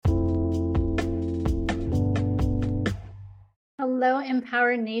Hello,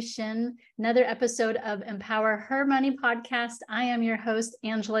 Empower Nation. Another episode of Empower Her Money podcast. I am your host,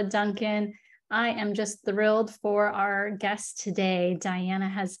 Angela Duncan. I am just thrilled for our guest today. Diana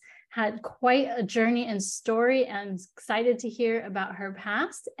has had quite a journey and story, and excited to hear about her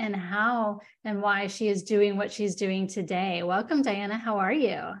past and how and why she is doing what she's doing today. Welcome, Diana. How are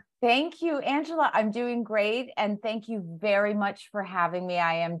you? Thank you, Angela. I'm doing great. And thank you very much for having me.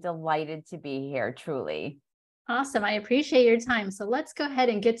 I am delighted to be here, truly. Awesome. I appreciate your time. So let's go ahead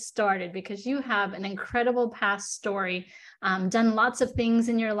and get started because you have an incredible past story, done lots of things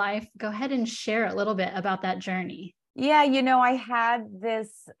in your life. Go ahead and share a little bit about that journey. Yeah, I had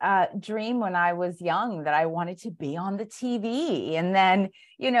this dream when I was young that I wanted to be on the TV. And then,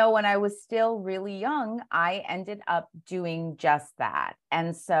 when I was still really young, I ended up doing just that.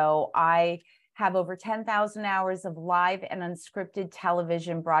 And so I have over 10,000 hours of live and unscripted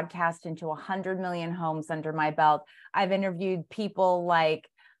television broadcast into 100 million homes under my belt. I've interviewed people like,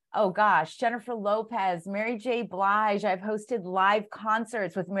 oh gosh, Jennifer Lopez, Mary J. Blige. I've hosted live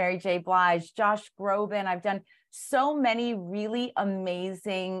concerts with Mary J. Blige, Josh Groban. I've done so many really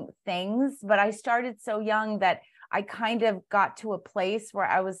amazing things, but I started so young that I kind of got to a place where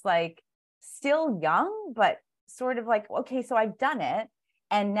I was like still young, but sort of like, okay, so I've done it.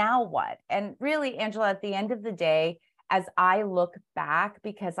 And now what? And really, Angela, at the end of the day, as I look back,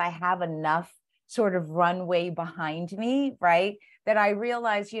 because I have enough sort of runway behind me, right, that I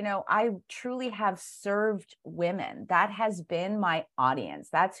realize, I truly have served women. That has been my audience.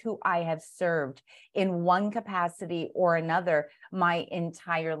 That's who I have served in one capacity or another my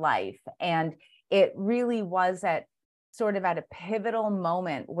entire life. And it really was at a pivotal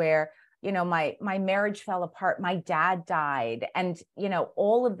moment where my marriage fell apart, my dad died, and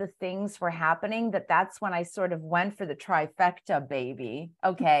all of the things were happening. That's when I sort of went for the trifecta, baby.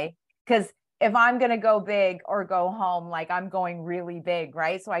 Okay, because if I'm going to go big or go home, like I'm going really big,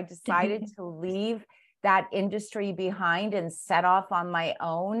 right? So I decided to leave that industry behind and set off on my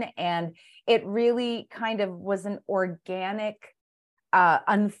own. And it really kind of was an organic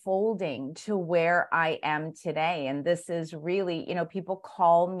unfolding to where I am today. And this is really, people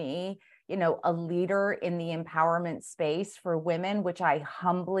call me, a leader in the empowerment space for women, which I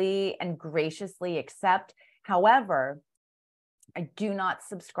humbly and graciously accept. However, I do not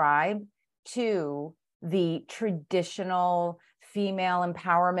subscribe to the traditional female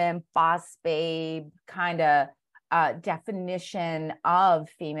empowerment, boss babe kind of definition of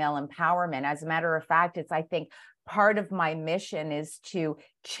female empowerment. As a matter of fact, I think part of my mission is to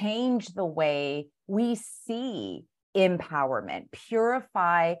change the way we see empowerment,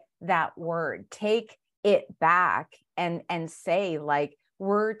 purify that word, take it back and say, like,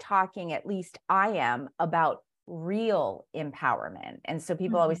 we're talking, at least I am, about real empowerment. And so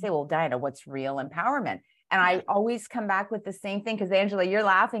people always say, well, Diana, what's real empowerment? And I always come back with the same thing, because Angela, you're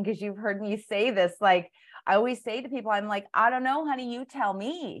laughing because you've heard me say this. Like, I always say to people, I'm like, I don't know, honey, you tell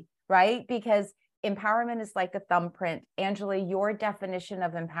me, right? Because empowerment is like a thumbprint. Angela, your definition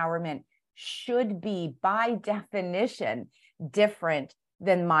of empowerment should be, by definition, different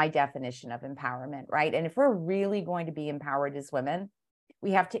than my definition of empowerment, right? And if we're really going to be empowered as women,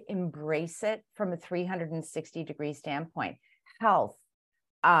 we have to embrace it from a 360-degree standpoint: health,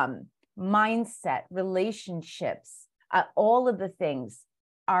 mindset, relationships, all of the things,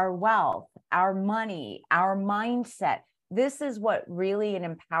 our wealth, our money, our mindset. This is what really an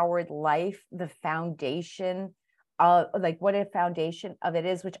empowered life, the foundation of, like, what a foundation of it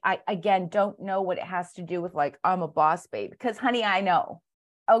is, which I, again, don't know what it has to do with, like, I'm a boss babe, because honey, I know.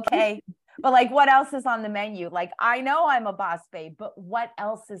 Okay. But like, what else is on the menu? Like, I know I'm a boss babe, but what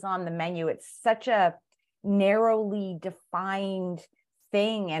else is on the menu? It's such a narrowly defined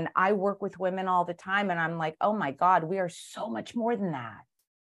thing. And I work with women all the time, and I'm like, oh my God, we are so much more than that.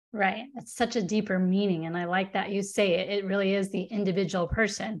 Right. It's such a deeper meaning. And I like that you say it. It really is the individual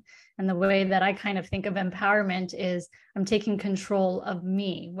person. And the way that I kind of think of empowerment is I'm taking control of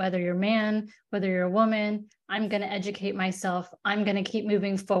me, whether you're a man, whether you're a woman. I'm going to educate myself. I'm going to keep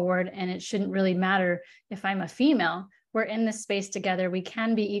moving forward. And it shouldn't really matter if I'm a female. We're in this space together. We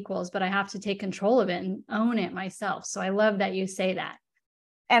can be equals, but I have to take control of it and own it myself. So I love that you say that.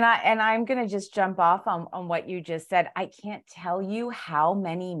 And I'm going to just jump off on what you just said. I can't tell you how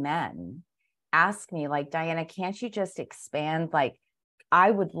many men ask me, like, Diana, can't you just expand? Like, I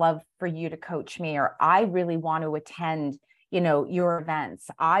would love for you to coach me, or I really want to attend, your events.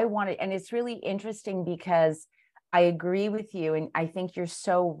 I want to, and it's really interesting because I agree with you. And I think you're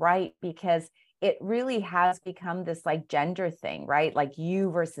so right, because it really has become this like gender thing, right? Like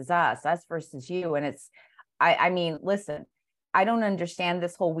you versus us versus you. And it's, I mean, listen, I don't understand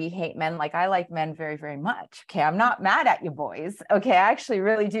this whole we hate men. Like, I like men very, very much. Okay. I'm not mad at you boys. Okay. I actually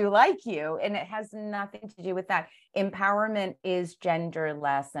really do like you. And it has nothing to do with that. Empowerment is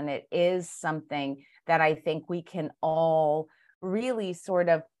genderless. And it is something that I think we can all really sort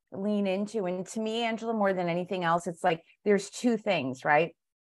of lean into. And to me, Angela, more than anything else, it's like there's two things, right?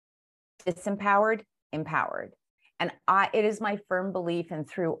 Disempowered, empowered. And it is my firm belief, and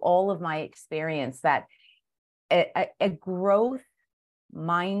through all of my experience, that a growth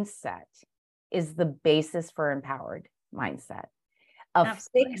mindset is the basis for empowered mindset.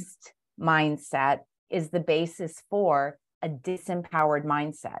 Absolutely. Fixed mindset is the basis for a disempowered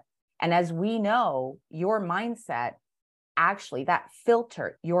mindset. And as we know, your mindset, actually, that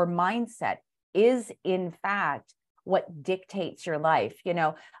filter, your mindset is in fact what dictates your life. You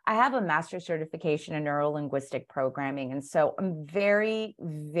know, I have a master's certification in neuro-linguistic programming. And so I'm very,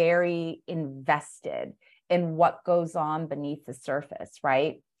 very invested in what goes on beneath the surface,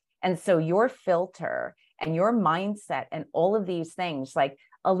 right? And so your filter and your mindset and all of these things, like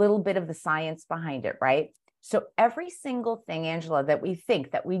a little bit of the science behind it, right? So every single thing, Angela, that we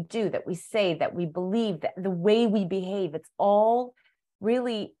think, that we do, that we say, that we believe, that the way we behave, it's all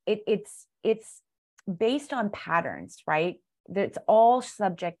really, it's based on patterns, right? It's all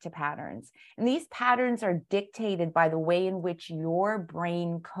subject to patterns. And these patterns are dictated by the way in which your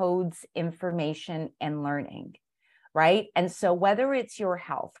brain codes information and learning, right? And so whether it's your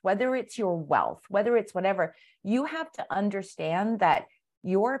health, whether it's your wealth, whether it's whatever, you have to understand that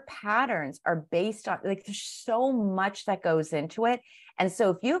your patterns are based on, like, there's so much that goes into it. And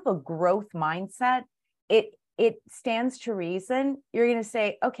so if you have a growth mindset, it stands to reason you're going to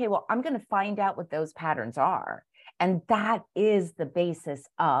say, okay, well, I'm going to find out what those patterns are. And that is the basis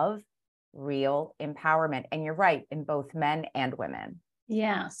of real empowerment. And you're right, in both men and women.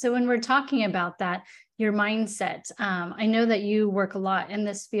 Yeah. So when we're talking about that, your mindset, I know that you work a lot in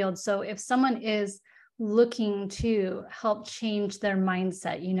this field. So if someone is looking to help change their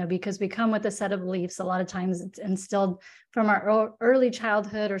mindset, you know, because we come with a set of beliefs, a lot of times it's instilled from our early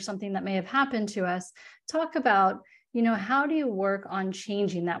childhood or something that may have happened to us. Talk about, you know, how do you work on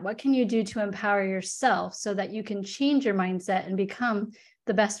changing that? What can you do to empower yourself so that you can change your mindset and become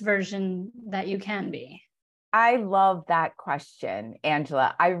the best version that you can be? I love that question,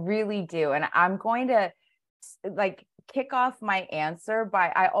 Angela. I really do. And I'm going to like kick off my answer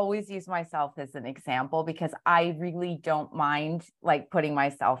by, I always use myself as an example because I really don't mind like putting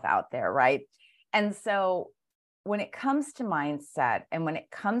myself out there, right? And so when it comes to mindset and when it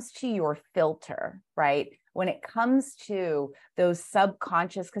comes to your filter, right? When it comes to those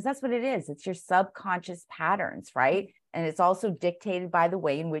subconscious, because that's what it is, it's your subconscious patterns, right? And it's also dictated by the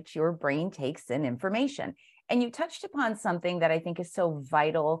way in which your brain takes in information. And you touched upon something that I think is so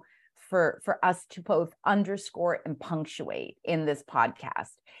vital for us to both underscore and punctuate in this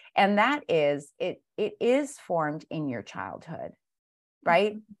podcast. And that is, it is formed in your childhood,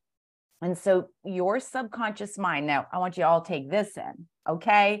 right? Mm-hmm. And so your subconscious mind, now I want you all to take this in,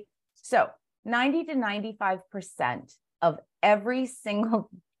 okay? So 90 to 95% of every single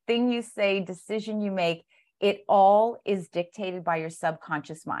thing you say, decision you make, it all is dictated by your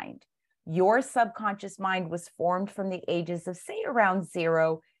subconscious mind. Your subconscious mind was formed from the ages of, say, around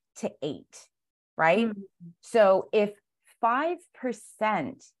 0 to 8, right? Mm-hmm. So if 5%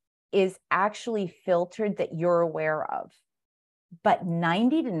 is actually filtered that you're aware of, but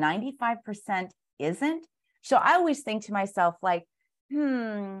 90 to 95% isn't. So I always think to myself, like,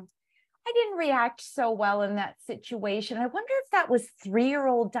 I didn't react so well in that situation. I wonder if that was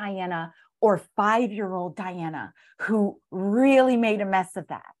 3-year-old Diana or 5-year-old Diana who really made a mess of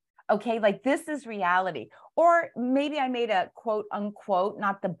that. Okay, like this is reality. Or maybe I made a quote unquote,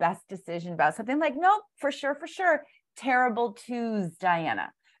 not the best decision about something, like, nope, for sure, terrible twos,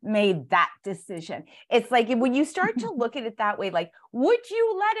 Diana made that decision. It's like when you start to look at it that way, like, would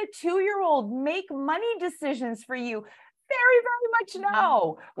you let a 2-year-old make money decisions for you? Very, very much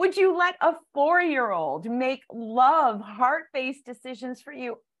no. Would you let a 4-year-old make love, heart-based decisions for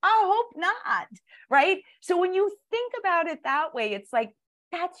you? I hope not, right? So when you think about it that way, it's like,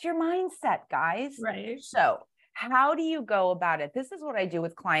 that's your mindset, guys. Right. So how do you go about it? This is what I do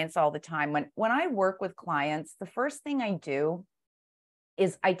with clients all the time. When I work with clients, the first thing I do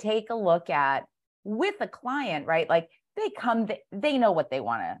is I take a look at, with a client, right? Like they come, they know what they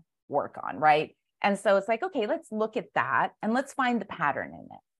want to work on, right? And so it's like, okay, let's look at that and let's find the pattern in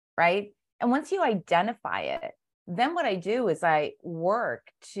it, right? And once you identify it, then what I do is I work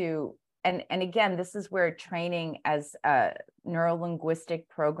to, and again, this is where training as a neuro-linguistic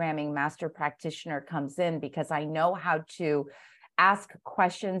programming master practitioner comes in, because I know how to ask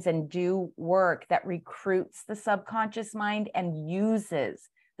questions and do work that recruits the subconscious mind and uses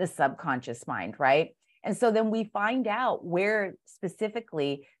the subconscious mind, right? And so then we find out where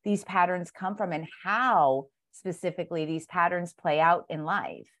specifically these patterns come from and how specifically these patterns play out in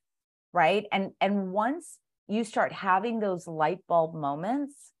life, right? And once you start having those light bulb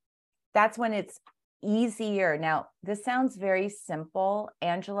moments, that's when it's easier. Now, this sounds very simple,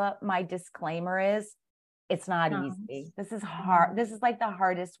 Angela. My disclaimer is it's not easy. This is hard. This is like the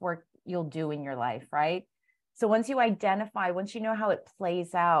hardest work you'll do in your life, right? So once you identify, once you know how it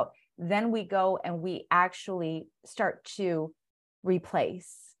plays out, then we go and we actually start to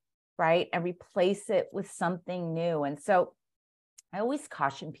replace, right? And replace it with something new. And so I always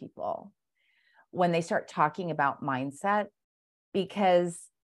caution people when they start talking about mindset, because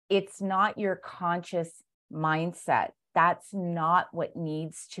it's not your conscious mindset. That's not what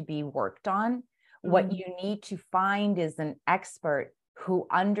needs to be worked on. What you need to find is an expert who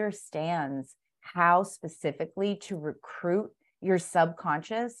understands how specifically to recruit your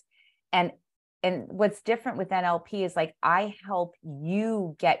subconscious. And what's different with NLP is like, I help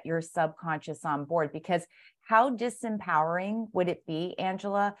you get your subconscious on board, because how disempowering would it be,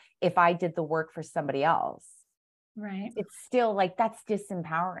 Angela, if I did the work for somebody else? Right. It's still like, that's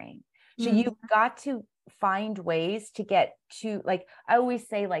disempowering. So you've got to find ways to get to, like, I always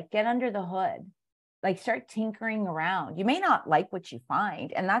say, like, get under the hood, like start tinkering around. You may not like what you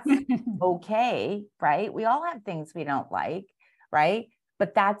find, and that's okay, right? We all have things we don't like, right?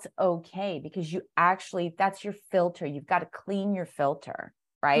 But that's okay, because you actually, that's your filter. You've got to clean your filter,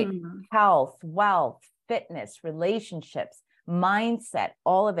 right? Health, wealth, fitness, relationships, mindset,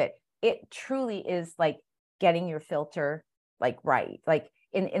 all of it. It truly is like getting your filter like right. Like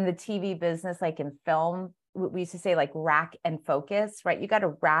in the TV business, like in film, we used to say like rack and focus, right? You got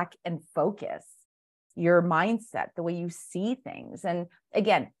to rack and focus your mindset, the way you see things. And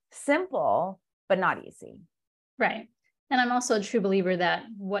again, simple, but not easy. Right. And I'm also a true believer that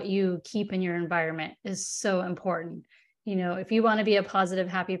what you keep in your environment is so important. You know, if you want to be a positive,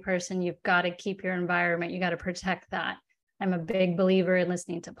 happy person, you've got to keep your environment. You got to protect that. I'm a big believer in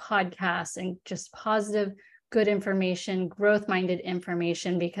listening to podcasts and just positive, good information, growth-minded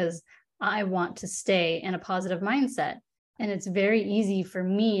information, because I want to stay in a positive mindset. And it's very easy for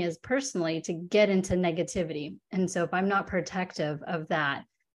me as personally to get into negativity. And so if I'm not protective of that,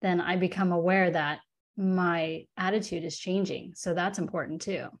 then I become aware that my attitude is changing. So that's important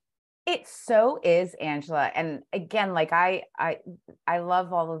too. It so is, Angela. And again, like I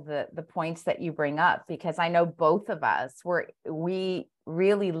love all of the points that you bring up, because I know both of us we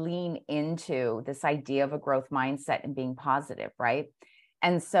really lean into this idea of a growth mindset and being positive, right?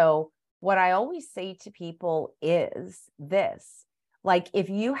 And so what I always say to people is this: like, if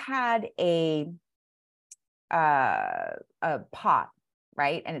you had a pot,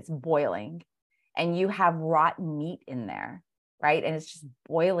 right, and it's boiling, and you have rotten meat in there, right, and it's just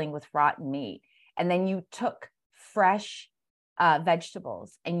boiling with rotten meat, and then you took fresh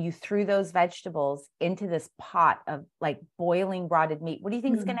vegetables and you threw those vegetables into this pot of like boiling rotted meat, what do you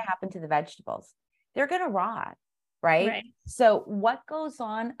think is going to happen to the vegetables? They're going to rot, right? So what goes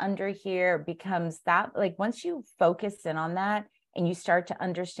on under here becomes that, like, once you focus in on that and you start to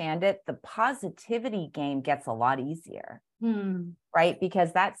understand it, the positivity game gets a lot easier, right?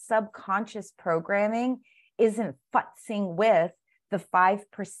 Because that subconscious programming isn't futzing with the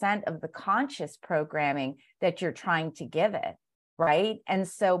 5% of the conscious programming that you're trying to give it, right? And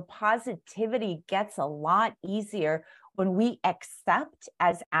so positivity gets a lot easier when we accept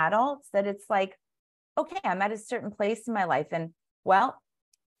as adults that it's like, okay, I'm at a certain place in my life, and well,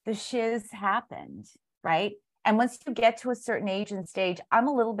 the shiz happened, right? And once you get to a certain age and stage, I'm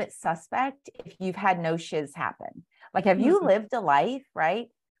a little bit suspect if you've had no shiz happen. Like, have you lived a life, right?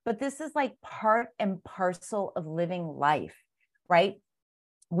 But this is like part and parcel of living life, right?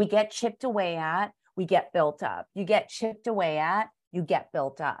 We get chipped away at, we get built up. You get chipped away at, you get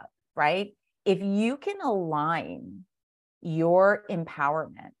built up, right? If you can align your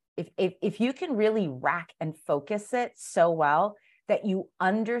empowerment, if you can really rack and focus it so well that you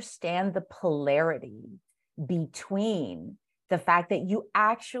understand the polarity between the fact that you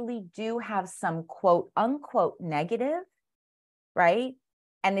actually do have some quote unquote negative, right?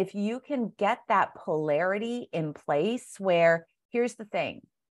 And if you can get that polarity in place, where here's the thing,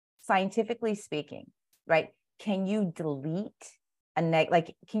 scientifically speaking, right? Can you delete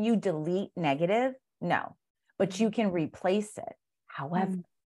can you delete negative? No, but you can replace it. However,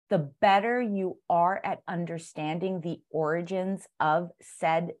 the better you are at understanding the origins of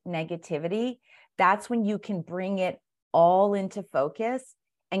said negativity, that's when you can bring it all into focus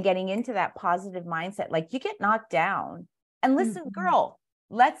and getting into that positive mindset. Like, you get knocked down, And listen, girl,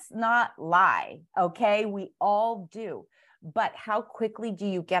 let's not lie. Okay. We all do. But how quickly do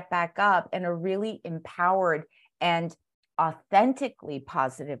you get back up in a really empowered and authentically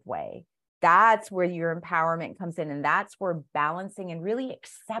positive way? That's where your empowerment comes in. And that's where balancing and really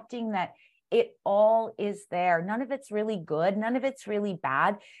accepting that it all is there. None of it's really good. None of it's really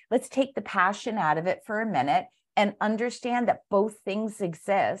bad. Let's take the passion out of it for a minute and understand that both things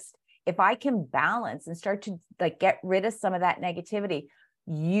exist. If I can balance and start to like get rid of some of that negativity,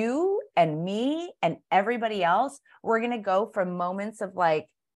 you and me and everybody else, we're going to go from moments of like,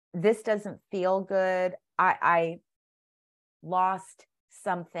 this doesn't feel good. I lost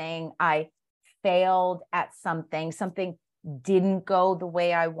something. I failed at something. Something didn't go the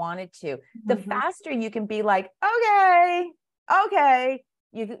way I wanted to. The faster you can be like, okay,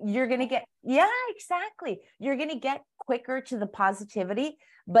 you're going to get, yeah, exactly. You're going to get quicker to the positivity,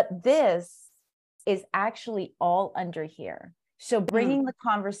 but this is actually all under here. So bringing the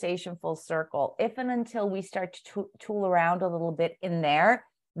conversation full circle, if and until we start to tool around a little bit in there,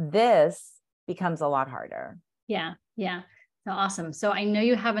 this becomes a lot harder. Yeah. Yeah. So awesome. So I know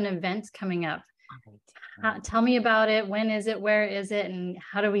you have an event coming up. Tell me about it. When is it? Where is it? And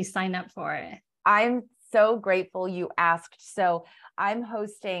how do we sign up for it? I'm so grateful you asked. So I'm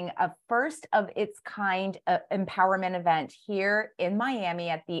hosting a first of its kind empowerment event here in Miami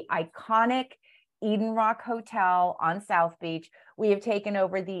at the iconic Eden Rock Hotel on South Beach. We have taken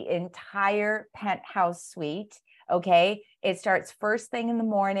over the entire penthouse suite. Okay. It starts first thing in the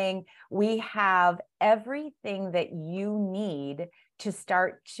morning. We have everything that you need to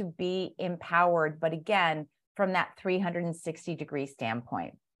start to be empowered. But again, from that 360-degree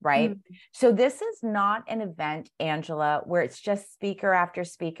standpoint, right? So this is not an event, Angela, where it's just speaker after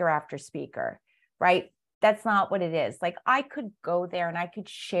speaker after speaker, right? That's not what it is. Like I could go there and I could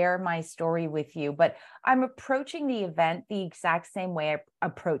share my story with you, but I'm approaching the event the exact same way I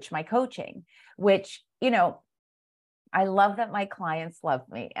approach my coaching, which, you know, I love that my clients love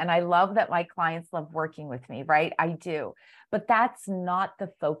me and I love that my clients love working with me, right? I do, but that's not the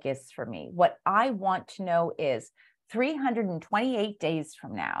focus for me. What I want to know is 328 days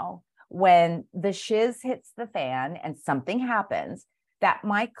from now, when the shiz hits the fan and something happens, that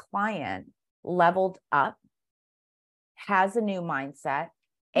my client leveled up, has a new mindset,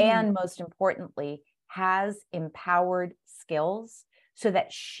 and most importantly, has empowered skills so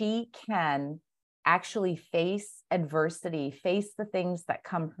that she can actually face adversity, face the things that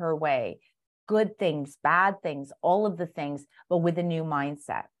come her way, good things, bad things, all of the things, but with a new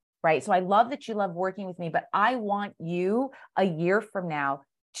mindset, right? So I love that you love working with me, but I want you a year from now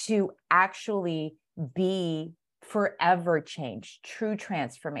to actually be forever changed, true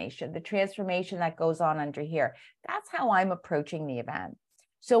transformation, the transformation that goes on under here. That's how I'm approaching the event.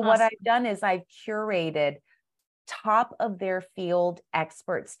 So what I've done is I've curated top of their field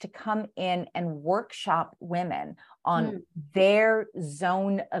experts to come in and workshop women on their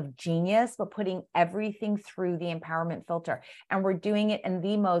zone of genius, but putting everything through the empowerment filter. And we're doing it in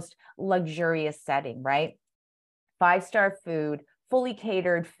the most luxurious setting, right? 5-star food, fully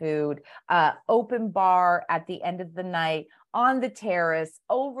catered food, open bar at the end of the night, on the terrace,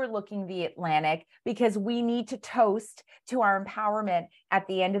 overlooking the Atlantic, because we need to toast to our empowerment at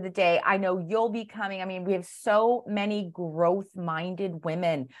the end of the day. I know you'll be coming. I mean, we have so many growth-minded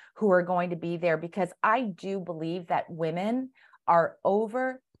women who are going to be there, because I do believe that women are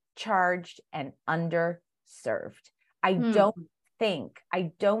overcharged and underserved. I don't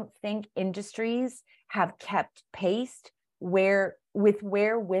think industries have kept pace with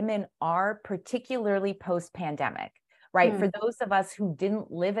where women are, particularly post-pandemic, right? For those of us who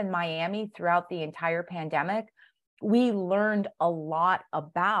didn't live in Miami throughout the entire pandemic, we learned a lot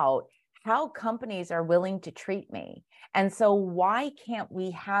about how companies are willing to treat me. And so why can't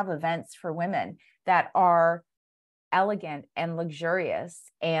we have events for women that are elegant and luxurious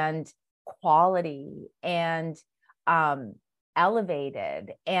and quality and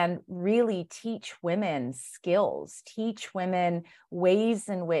elevated, and really teach women skills, teach women ways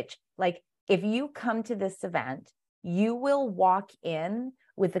in which, like, if you come to this event, you will walk in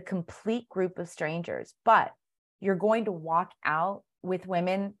with a complete group of strangers, but you're going to walk out with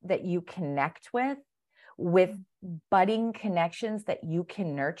women that you connect with budding connections that you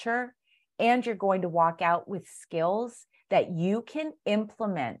can nurture, and you're going to walk out with skills that you can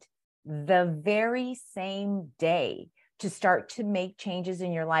implement the very same day to start to make changes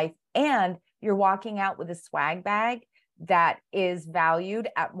in your life. And you're walking out with a swag bag that is valued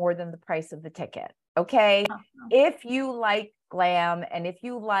at more than the price of the ticket. Okay. If you like glam and if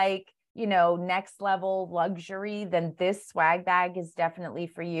you like next level luxury, then this swag bag is definitely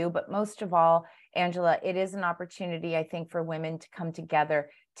for you. But most of all, Angela, it is an opportunity, I think, for women to come together,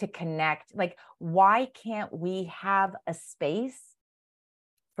 to connect. Like, why can't we have a space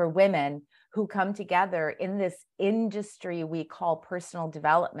for women who come together in this industry we call personal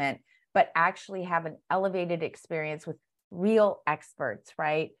development, but actually have an elevated experience with real experts,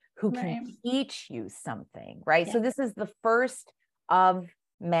 right? Who can teach you something, right? Yeah. So this is the first of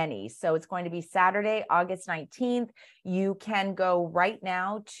many. So it's going to be Saturday, August 19th. You can go right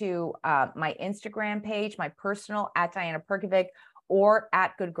now to my Instagram page, my personal at Diana Perkovic, or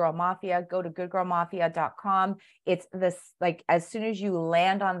at Good Girl Mafia. Go to goodgirlmafia.com. It's this, like, as soon as you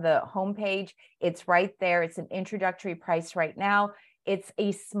land on the homepage, it's right there. It's an introductory price right now. It's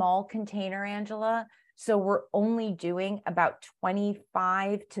a small container, Angela. So we're only doing about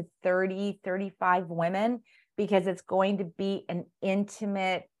 25 to 30, 35 women, because it's going to be an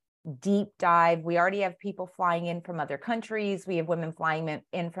intimate, deep dive. We already have people flying in from other countries. We have women flying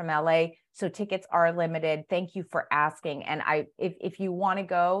in from LA. So tickets are limited. Thank you for asking. And if you want to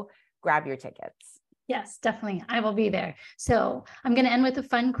go, grab your tickets. Yes, definitely. I will be there. So I'm going to end with a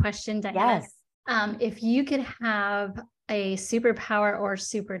fun question, Diana. Yes. If you could have a superpower or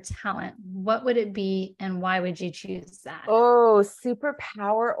super talent, what would it be and why would you choose that? Oh,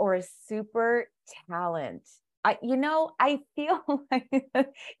 superpower or a super talent. I feel like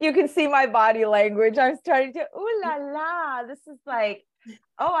you can see my body language. I'm starting to, ooh la la. This is like,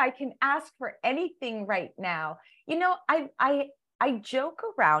 oh, I can ask for anything right now. I joke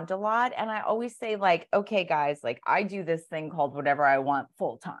around a lot, and I always say, like, okay, guys, like, I do this thing called whatever I want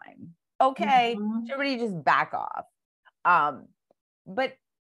full time. Okay, everybody just back off. But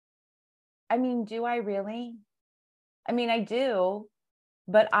I mean, do I really? I mean, I do,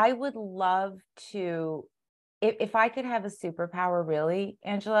 but I would love to, if I could have a superpower, really,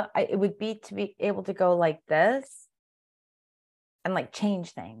 Angela, it would be to be able to go like this and like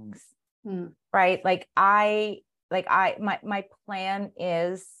change things, right? My plan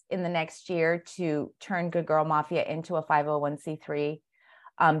is in the next year to turn Good Girl Mafia into a 501c3,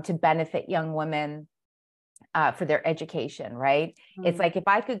 to benefit young women for their education, right? It's like, if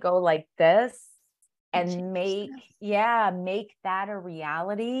I could go like this and make that a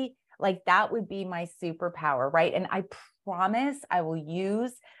reality, like, that would be my superpower, right? And I promise I will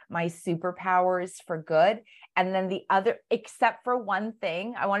use my superpowers for good. And then the other, except for one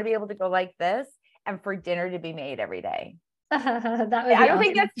thing, I want to be able to go like this and for dinner to be made every day. I don't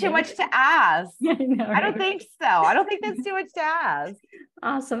think that's too much to ask. I don't think so. I don't think that's too much to ask.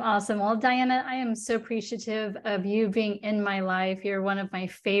 Awesome. Well, Diana, I am so appreciative of you being in my life. You're one of my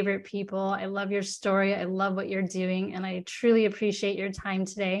favorite people. I love your story. I love what you're doing. And I truly appreciate your time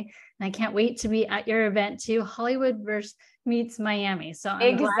today. And I can't wait to be at your event too, Hollywood meets Miami. So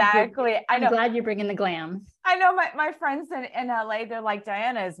I'm glad you're bringing the glam. I know my friends in LA, they're like,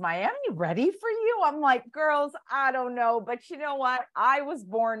 Diana, is Miami ready for you? I'm like, girls, I don't know. But you know what? I was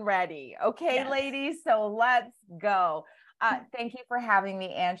born ready. Okay, yes. Ladies, so let's go. Thank you for having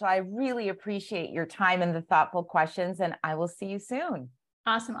me, Angela. I really appreciate your time and the thoughtful questions, and I will see you soon.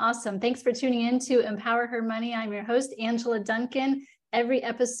 Awesome. Thanks for tuning in to Empower Her Money. I'm your host, Angela Duncan. Every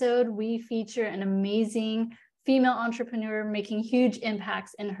episode, we feature an amazing female entrepreneur making huge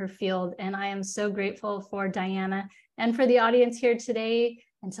impacts in her field. And I am so grateful for Diana and for the audience here today.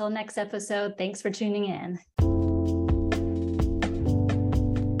 Until next episode, thanks for tuning in.